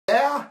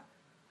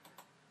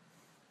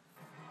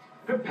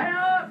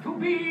Prepare to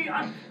be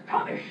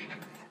astonished.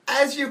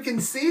 As you can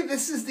see,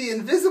 this is the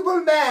Invisible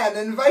Man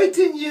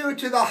inviting you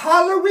to the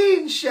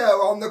Halloween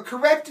show on The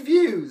Correct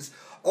Views.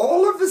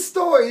 All of the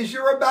stories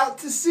you're about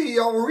to see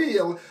are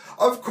real.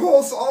 Of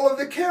course, all of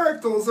the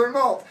characters are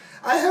not.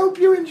 I hope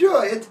you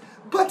enjoy it.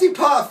 Buddy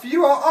Puff,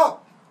 you are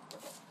up.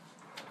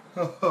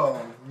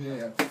 Oh,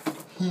 man.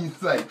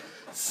 He's like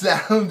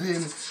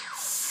sounding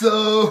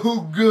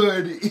so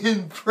good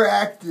in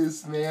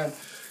practice, man.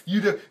 You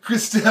know,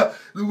 Crastel,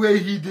 the way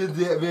he did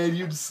that, man,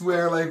 you'd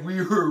swear like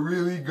we were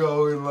really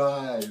going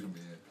live,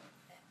 man.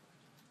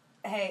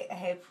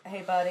 Hey,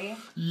 buddy.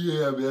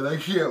 Yeah, man, I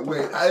can't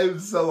wait. I am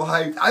so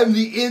hyped. I'm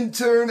the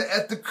intern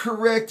at The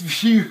Correct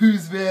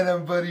Views, man.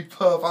 I'm Buddy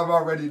Puff. I'm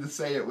all ready to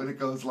say it when it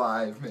goes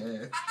live,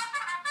 man.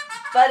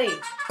 Buddy,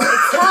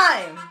 it's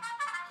time.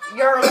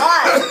 You're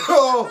live.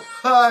 Oh,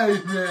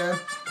 hi, man.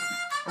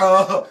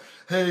 Oh,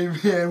 hey,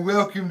 man,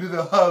 welcome to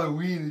the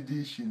Halloween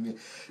edition, man.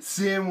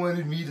 Sam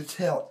wanted me to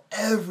tell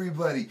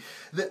everybody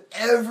that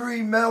every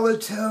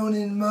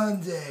Melatonin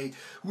Monday,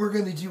 we're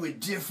going to do a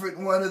different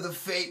one of the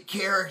fake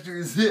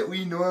characters that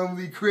we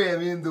normally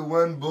cram into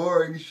one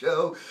boring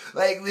show.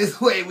 Like,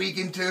 this way we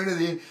can turn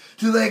it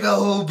into, like, a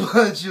whole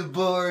bunch of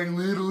boring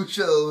little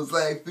shows,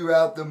 like,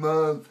 throughout the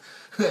month.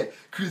 Like,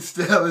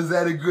 Crastel, is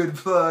that a good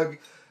plug?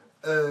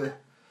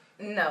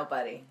 No,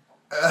 buddy.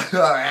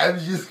 Alright, I'm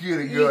just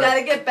gonna go. You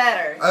gotta get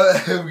better.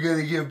 I'm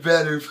gonna get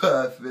better,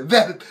 Puff, man.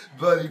 Better,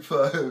 Buddy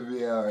Puff,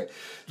 man. Alright.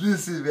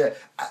 Listen, man.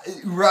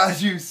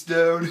 Roger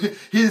Stone,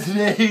 his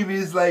name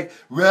is like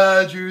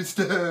Roger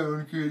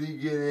Stone.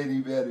 Couldn't get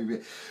any better,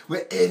 man.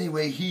 Well,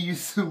 anyway, he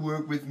used to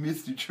work with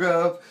Mr.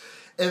 Trump,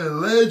 and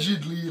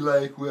allegedly,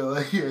 like, well,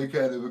 kind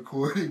of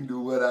according to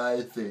what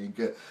I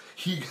think,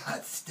 he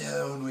got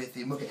stoned with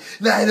him. Okay,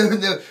 now I don't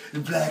know. The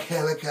black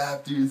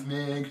helicopters,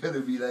 man,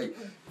 gonna be like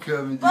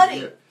coming Buddy,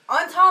 together.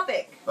 on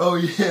topic. Oh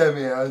yeah,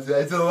 man,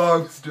 it's a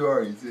long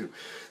story too.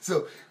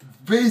 So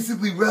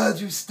basically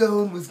Roger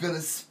Stone was going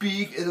to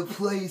speak at a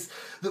place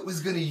that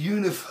was going to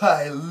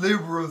unify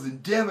liberals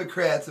and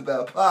Democrats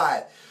about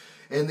pot.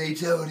 And they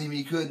told him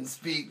he couldn't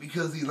speak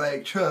because he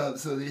liked Trump,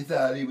 so they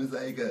thought he was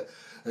like a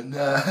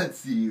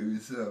Nazi or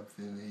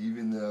something,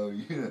 even though,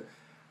 you know,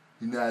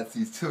 the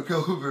Nazis took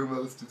over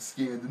most of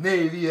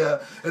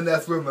Scandinavia, and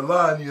that's where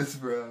Melania's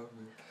from.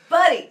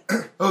 Buddy!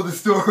 Oh, the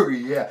story,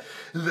 yeah.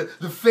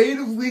 The fate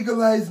of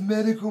legalized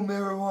medical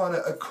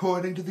marijuana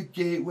according to the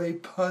Gateway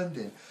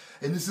Pundit.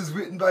 And this is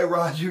written by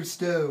Roger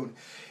Stone.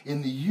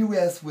 In the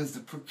U.S. was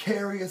the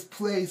precarious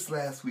place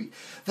last week.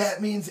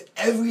 That means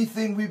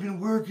everything we've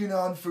been working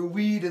on for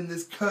weed in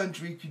this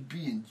country could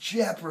be in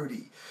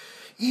jeopardy.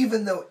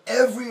 Even though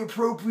every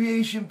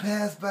appropriation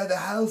passed by the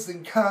House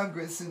and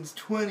Congress since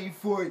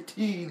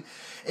 2014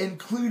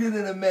 included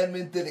an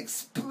amendment that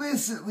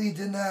explicitly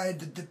denied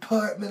the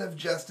Department of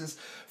Justice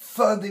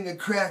funding a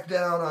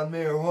crackdown on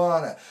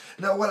marijuana.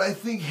 Now, what I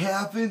think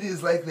happened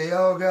is, like, they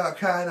all got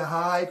kind of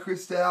high,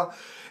 Crastel,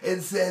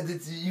 and said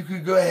that you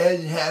could go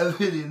ahead and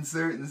have it in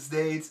certain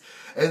states,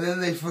 and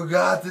then they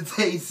forgot that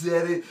they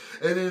said it,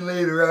 and then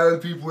later on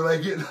people were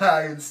like getting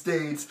high in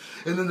states,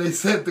 and then they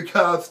sent the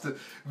cops to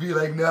be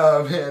like,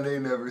 no, man, they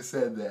never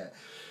said that.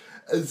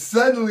 And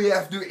suddenly,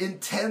 after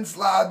intense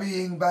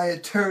lobbying by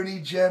Attorney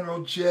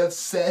General Jeff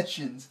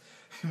Sessions,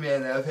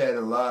 man, I've had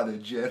a lot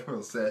of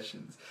General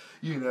Sessions.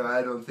 You know,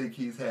 I don't think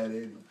he's had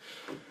any.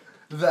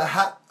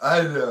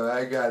 I know,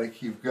 I gotta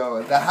keep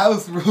going. The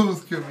House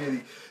Rules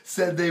Committee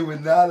said they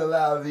would not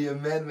allow the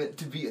amendment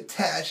to be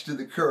attached to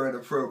the current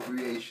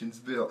appropriations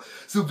bill.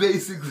 So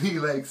basically,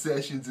 like,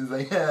 Sessions is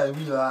like,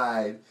 we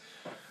lied.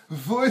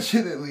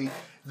 Fortunately,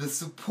 the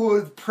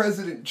support of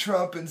President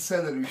Trump and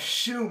Senator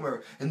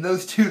Schumer, and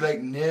those two,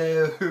 like,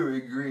 never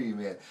agree,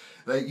 man.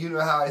 Like, you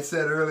know how I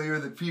said earlier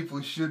that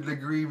people shouldn't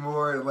agree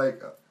more, and,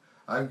 like,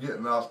 I'm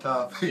getting off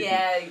topic.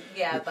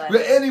 Yeah, buddy.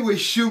 But anyway,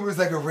 Schumer's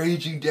like a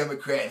raging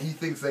Democrat. He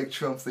thinks like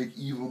Trump's like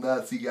evil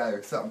Nazi guy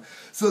or something.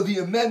 So the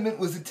amendment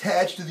was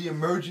attached to the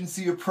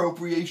emergency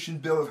appropriation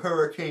bill of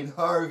Hurricane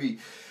Harvey.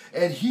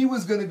 And he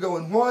was going to go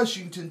in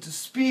Washington to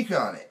speak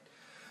on it.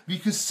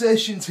 Because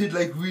Sessions had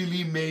like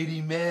really made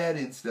him mad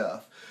and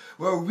stuff.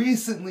 Well,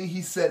 recently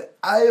he said,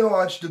 I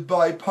launched a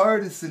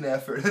bipartisan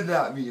effort, and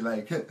not me,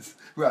 like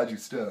Roger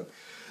Stone,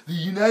 the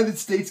United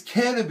States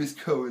Cannabis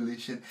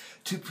Coalition,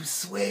 to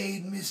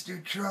persuade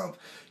Mr. Trump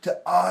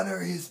to honor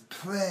his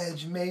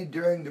pledge made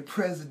during the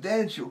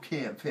presidential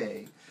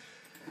campaign.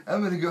 I'm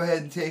going to go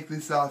ahead and take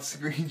this off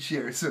screen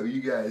share so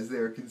you guys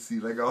there can see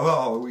like a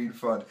Halloween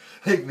fun.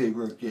 I think they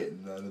were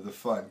getting none of the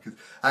fun because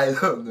I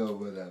don't know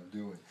what I'm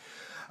doing.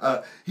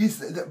 He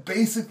said that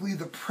basically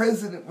the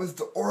president was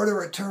to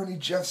order Attorney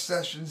Jeff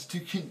Sessions to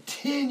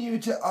continue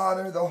to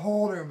honor the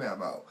Holder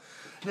memo.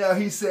 Now,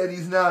 he said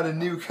he's not a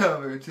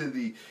newcomer to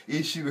the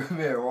issue of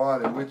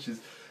marijuana, which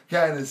is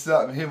kind of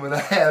something him and I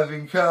have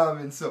in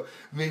common, so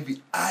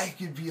maybe I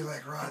could be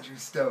like Roger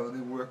Stone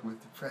and work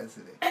with the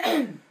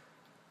president.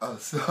 Oh,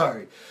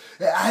 sorry.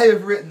 I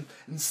have written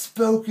and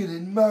spoken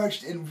and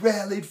marched and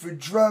rallied for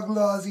drug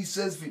laws, he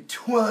says, for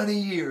 20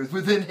 years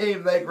with a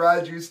name like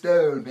Roger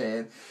Stone,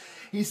 man.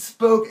 He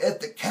spoke at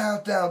the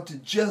Countdown to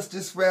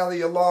Justice rally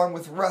along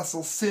with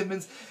Russell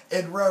Simmons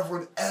and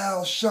Reverend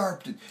Al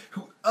Sharpton,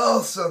 who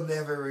also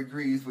never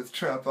agrees with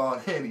Trump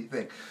on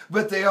anything,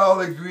 but they all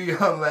agree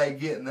on, like,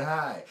 getting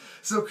high.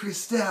 So,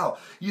 Crastel,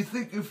 you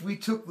think if we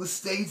took the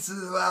states that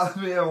allow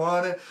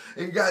marijuana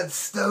and got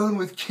stoned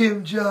with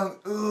Kim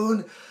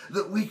Jong-un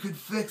that we could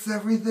fix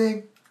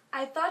everything?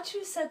 I thought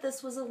you said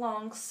this was a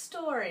long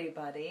story,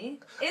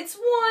 buddy. It's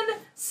one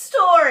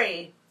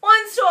story.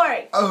 One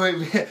story. Oh,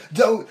 wait, man,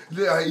 don't,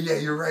 yeah,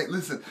 you're right,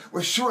 listen.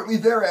 Well, shortly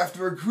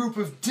thereafter, a group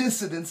of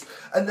dissidents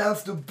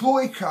announced a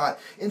boycott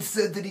and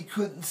said that he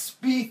couldn't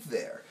speak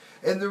there.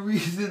 And the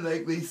reason,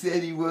 like they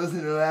said, he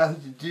wasn't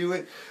allowed to do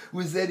it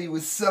was that he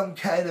was some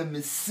kind of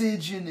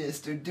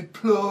misogynist or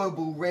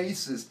deplorable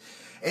racist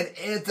and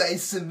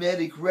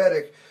anti-Semitic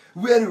rhetoric,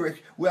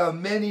 while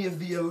many of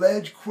the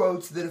alleged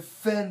quotes that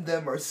offend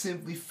them are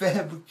simply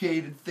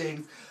fabricated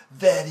things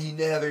that he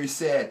never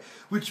said.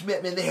 Which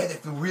meant, man, they had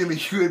like the really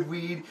good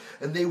weed,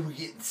 and they were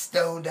getting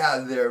stoned out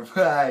of their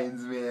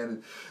minds,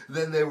 man. And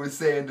then they were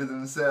saying to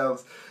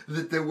themselves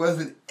that there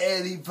wasn't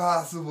any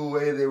possible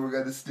way they were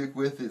going to stick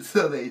with it,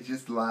 so they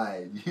just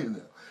lied, you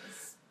know.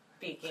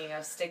 Speaking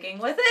of sticking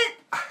with it.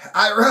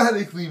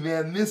 Ironically,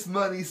 man, Miss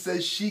Money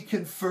says she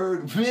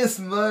conferred Miss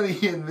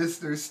Money and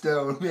Mr.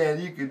 Stone.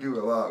 Man, you could do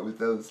a lot with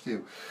those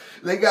two.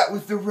 They got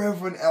with the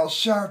Reverend Al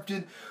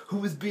Sharpton, who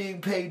was being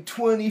paid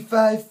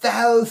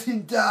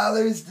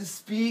 $25,000 to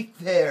speak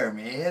there,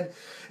 man.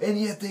 And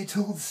yet they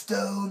told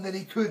Stone that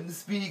he couldn't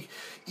speak,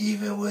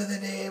 even with a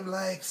name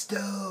like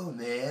Stone,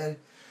 man.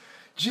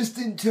 Just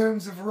in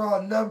terms of raw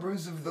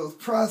numbers of those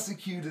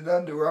prosecuted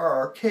under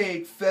our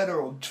archaic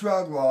federal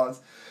drug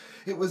laws,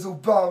 it was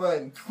Obama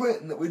and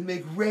Clinton that would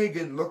make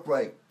Reagan look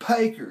like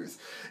pikers,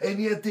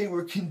 and yet they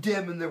were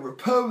condemning the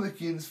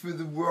Republicans for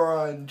the war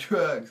on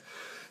drugs.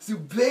 So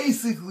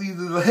basically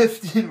the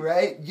left and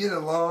right get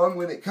along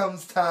when it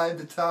comes time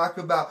to talk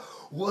about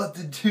what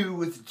to do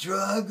with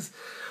drugs,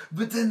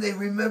 but then they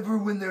remember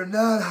when they're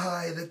not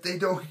high that they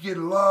don't get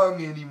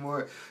along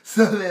anymore.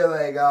 So they're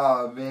like,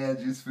 oh man,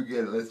 just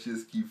forget it, let's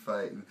just keep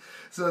fighting.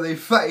 So they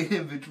fight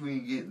in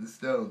between getting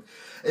stoned.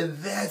 And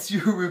that's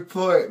your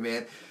report,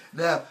 man.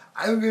 Now,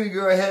 I'm going to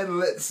go ahead and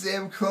let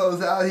Sam close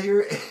out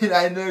here, and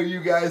I know you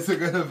guys are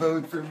going to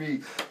vote for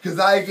me, because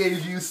I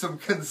gave you some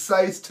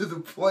concise,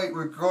 to-the-point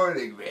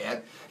recording,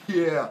 man.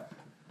 Yeah.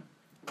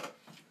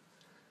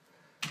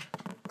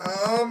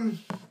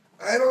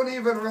 I don't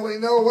even really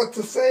know what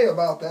to say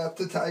about that,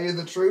 to tell you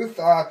the truth.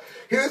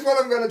 Here's what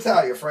I'm going to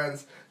tell you,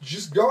 friends.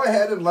 Just go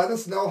ahead and let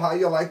us know how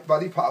you like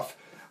Buddy Puff.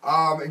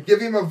 Give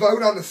him a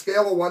vote on the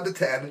scale of 1 to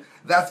 10.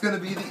 That's going to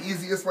be the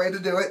easiest way to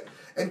do it.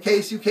 In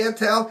case you can't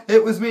tell,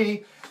 it was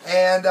me,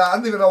 and I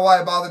don't even know why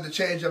I bothered to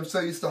change. I'm so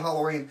used to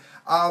Halloween.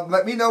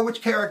 Let me know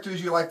which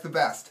characters you like the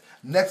best.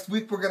 Next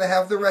week we're going to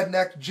have the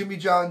redneck,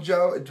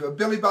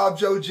 Billy Bob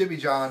Joe, Jimmy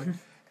John,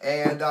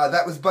 and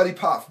that was Buddy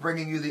Puff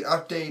bringing you the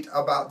update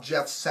about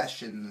Jeff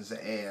Sessions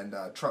and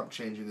Trump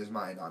changing his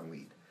mind on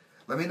weed.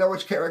 Let me know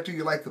which character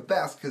you like the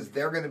best, because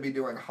they're going to be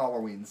doing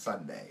Halloween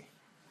Sunday.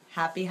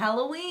 Happy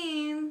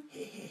Halloween.